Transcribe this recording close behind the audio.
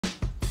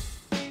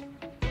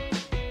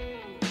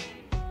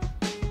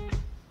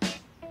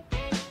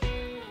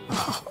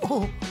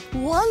Oh,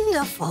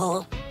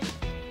 wonderful.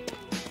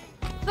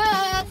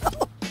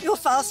 Oh, you're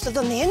faster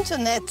than the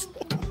internet.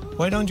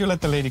 Why don't you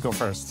let the lady go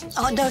first?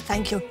 Oh, no,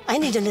 thank you. I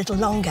need a little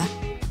longer.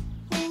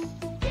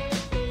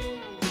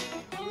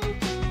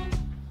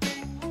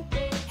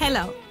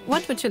 Hello,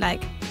 what would you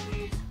like?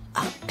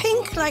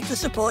 Pink, like the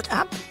support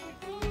app,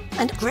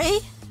 and grey,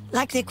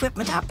 like the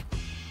equipment app.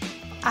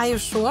 Are you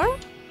sure?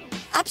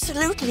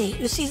 Absolutely.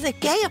 You see, the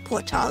GEA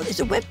Portal is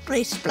a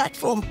web-based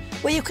platform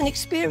where you can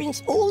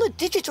experience all the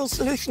digital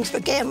solutions for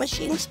GEA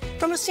machines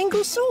from a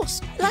single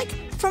source, like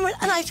from an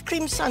ice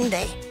cream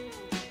sundae.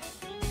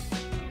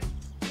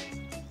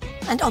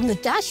 And on the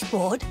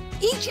dashboard,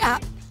 each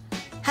app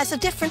has a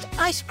different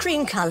ice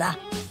cream colour.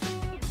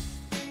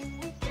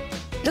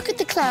 Look at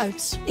the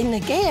clouds. In the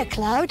GEA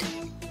cloud,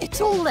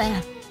 it's all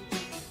there.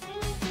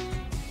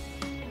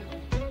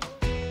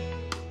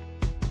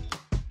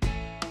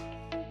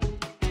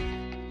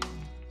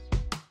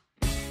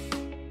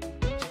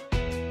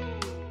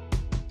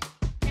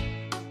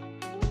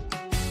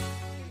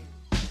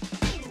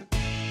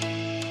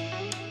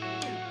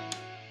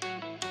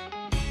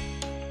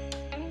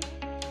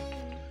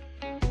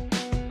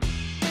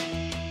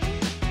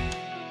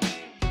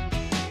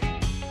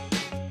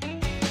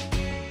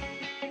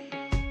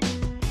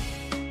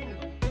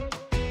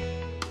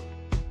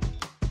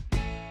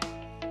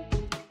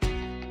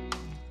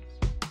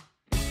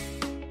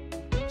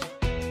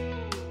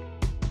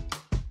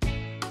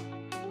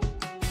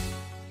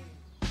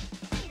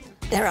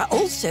 There are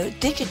also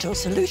digital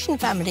solution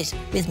families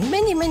with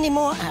many, many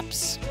more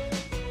apps.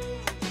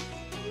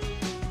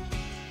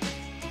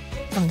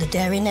 From the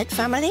DairyNet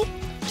family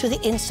to the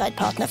Insight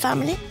Partner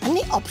family and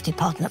the Opti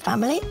Partner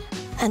family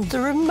and the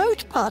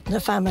Remote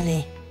Partner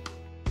family.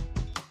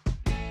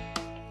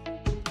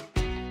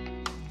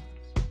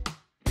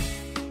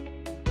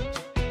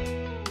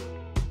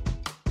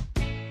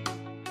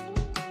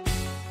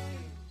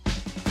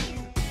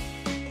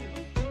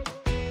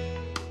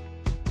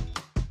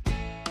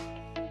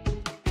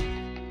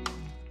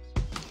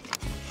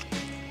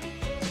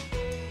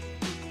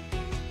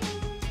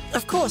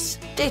 Of course,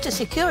 data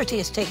security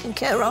is taken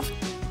care of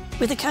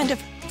with a kind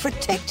of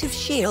protective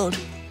shield.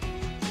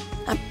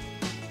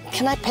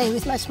 Can I pay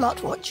with my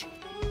smartwatch?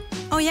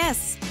 Oh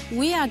yes,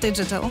 we are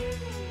digital.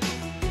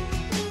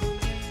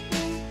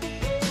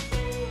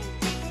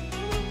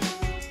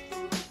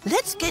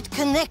 Let's get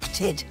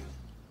connected.